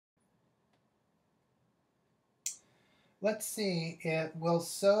Let's see, will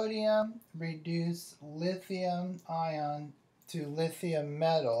sodium reduce lithium ion to lithium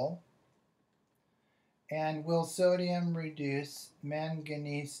metal, and will sodium reduce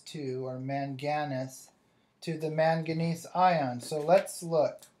manganese 2 or manganese to the manganese ion? So let's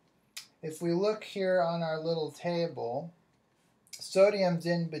look. If we look here on our little table, sodium's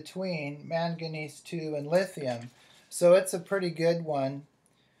in between manganese 2 and lithium, so it's a pretty good one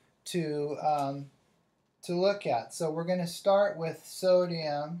to look at. So we're going to start with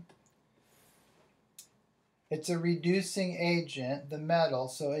sodium. It's a reducing agent, the metal,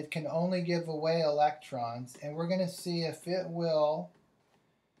 so it can only give away electrons, and we're going to see if it will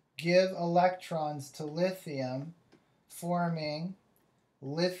give electrons to lithium, forming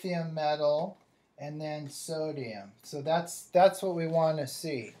lithium metal and then sodium. So that's what we want to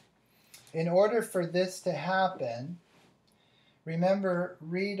see. In order for this to happen, remember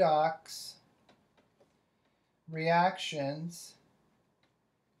redox reactions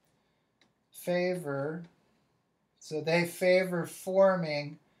favor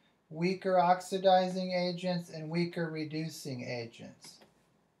forming weaker oxidizing agents and weaker reducing agents.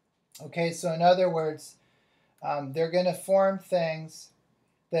 Okay, so in other words, they're going to form things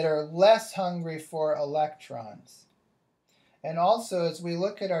that are less hungry for electrons. And also, as we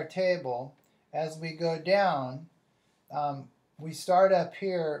look at our table, as we go down, we start up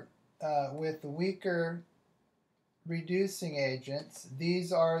here with weaker reducing agents.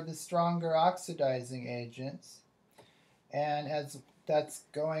 These are the stronger oxidizing agents. And as that's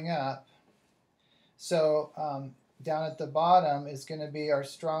going up, so down at the bottom is going to be our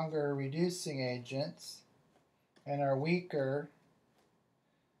stronger reducing agents and our weaker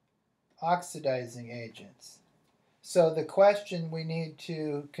oxidizing agents. So the question we need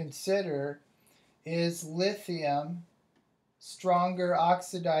to consider is lithium stronger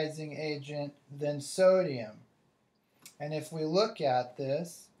oxidizing agent than sodium? And if we look at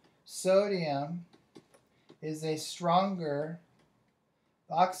this, sodium is a stronger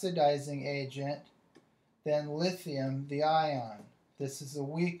oxidizing agent than lithium, the ion. This is a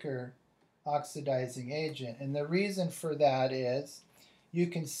weaker oxidizing agent. And the reason for that is you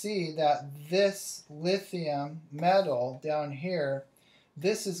can see that this lithium metal down here,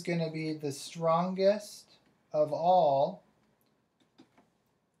 this is going to be the strongest of all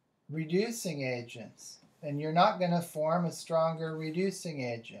reducing agents. And you're not going to form a stronger reducing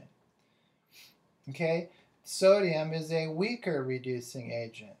agent. Okay? Sodium is a weaker reducing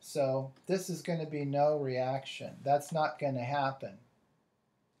agent. So this is going to be no reaction. That's not going to happen.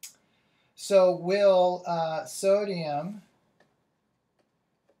 So will sodium,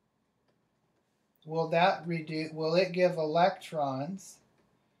 will it give electrons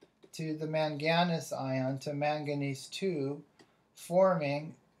to the manganese ion, to manganese 2,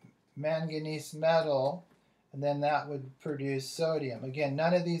 forming manganese metal, and then that would produce sodium. Again,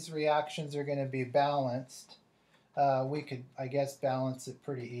 none of these reactions are going to be balanced. We could, I guess, balance it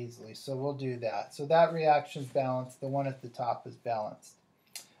pretty easily, so we'll do that. So that reaction's balanced. The one at the top is balanced.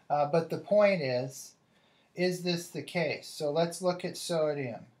 But the point is this the case? So let's look at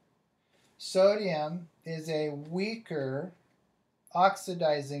sodium. Sodium is a weaker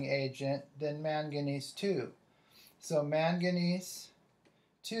oxidizing agent than manganese 2. So manganese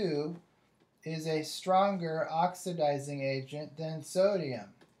 2 is a stronger oxidizing agent than sodium.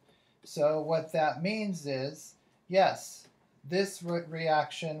 So what that means is, yes, this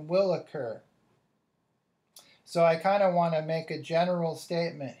reaction will occur. So I kind of want to make a general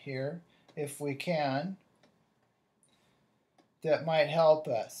statement here, if we can, that might help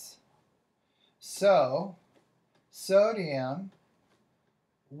us. So sodium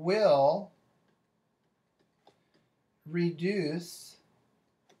will reduce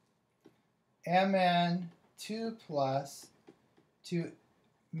Mn2 plus to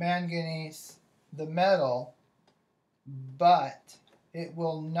manganese, the metal, but it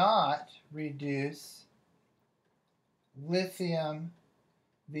will not reduce lithium,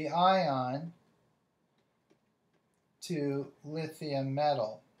 the ion, to lithium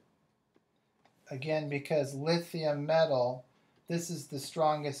metal. Again, because lithium metal, this is the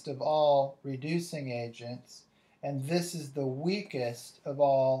strongest of all reducing agents, and this is the weakest of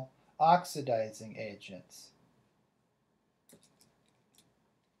all oxidizing agents.